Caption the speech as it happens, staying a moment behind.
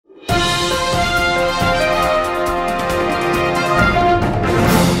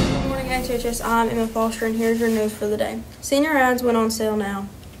HHS. I'm Emma Foster, and here's your news for the day. Senior ads went on sale now.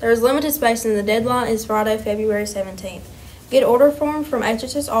 There is limited space, and the deadline is Friday, February 17th. Get order forms from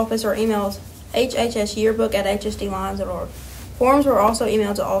HHS office or emails hhsyearbook@hsdlines.org. Forms were also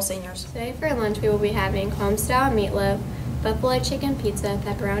emailed to all seniors. Today for lunch we will be having home-style meatloaf, buffalo chicken pizza,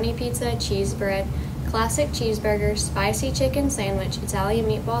 pepperoni pizza, cheese bread, classic cheeseburger, spicy chicken sandwich, Italian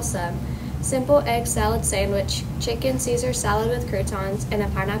meatball sub, simple egg salad sandwich, chicken Caesar salad with croutons, and a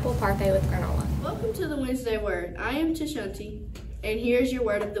pineapple parfait with granola. Welcome to the Wednesday Word. I am Tashanti, and here's your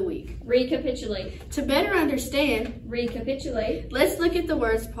word of the week. Recapitulate. To better understand, Recapitulate. let's look at the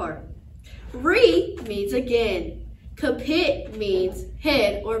words part. Re means again. Capit means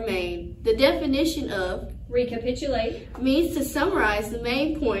head or main. The definition of Recapitulate. means to summarize the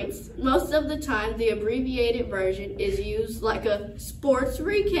main points. Most of the time, the abbreviated version is used like a sports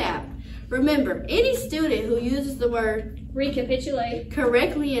recap. Remember, any student who uses the word Recapitulate.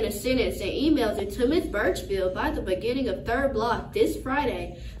 correctly in a sentence and emails it to Ms. Birchfield by the beginning of third block this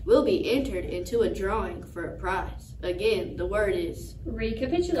Friday will be entered into a drawing for a prize. Again, the word is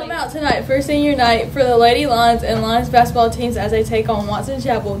Recapitulate. Come out tonight for senior night for the Lady Lions and Lions basketball teams as they take on Watson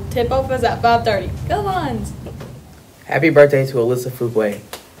Chapel. Tip-off is at 5:30. Go Lions! Happy birthday to Alyssa Fuquay.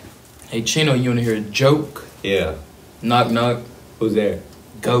 Hey Chino, you wanna hear a joke? Yeah. Knock knock. Who's there?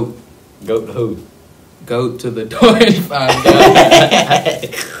 Goat. Goat to who? Goat to the door and find out.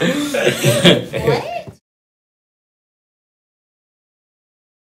 What?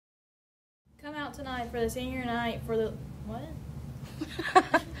 Come out tonight for the senior night for the what?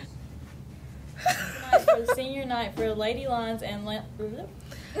 Tonight for the senior night for the Lady Lions and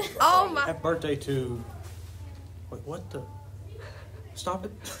Oh my! Happy birthday to. Wait, what the? Stop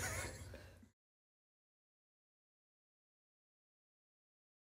it.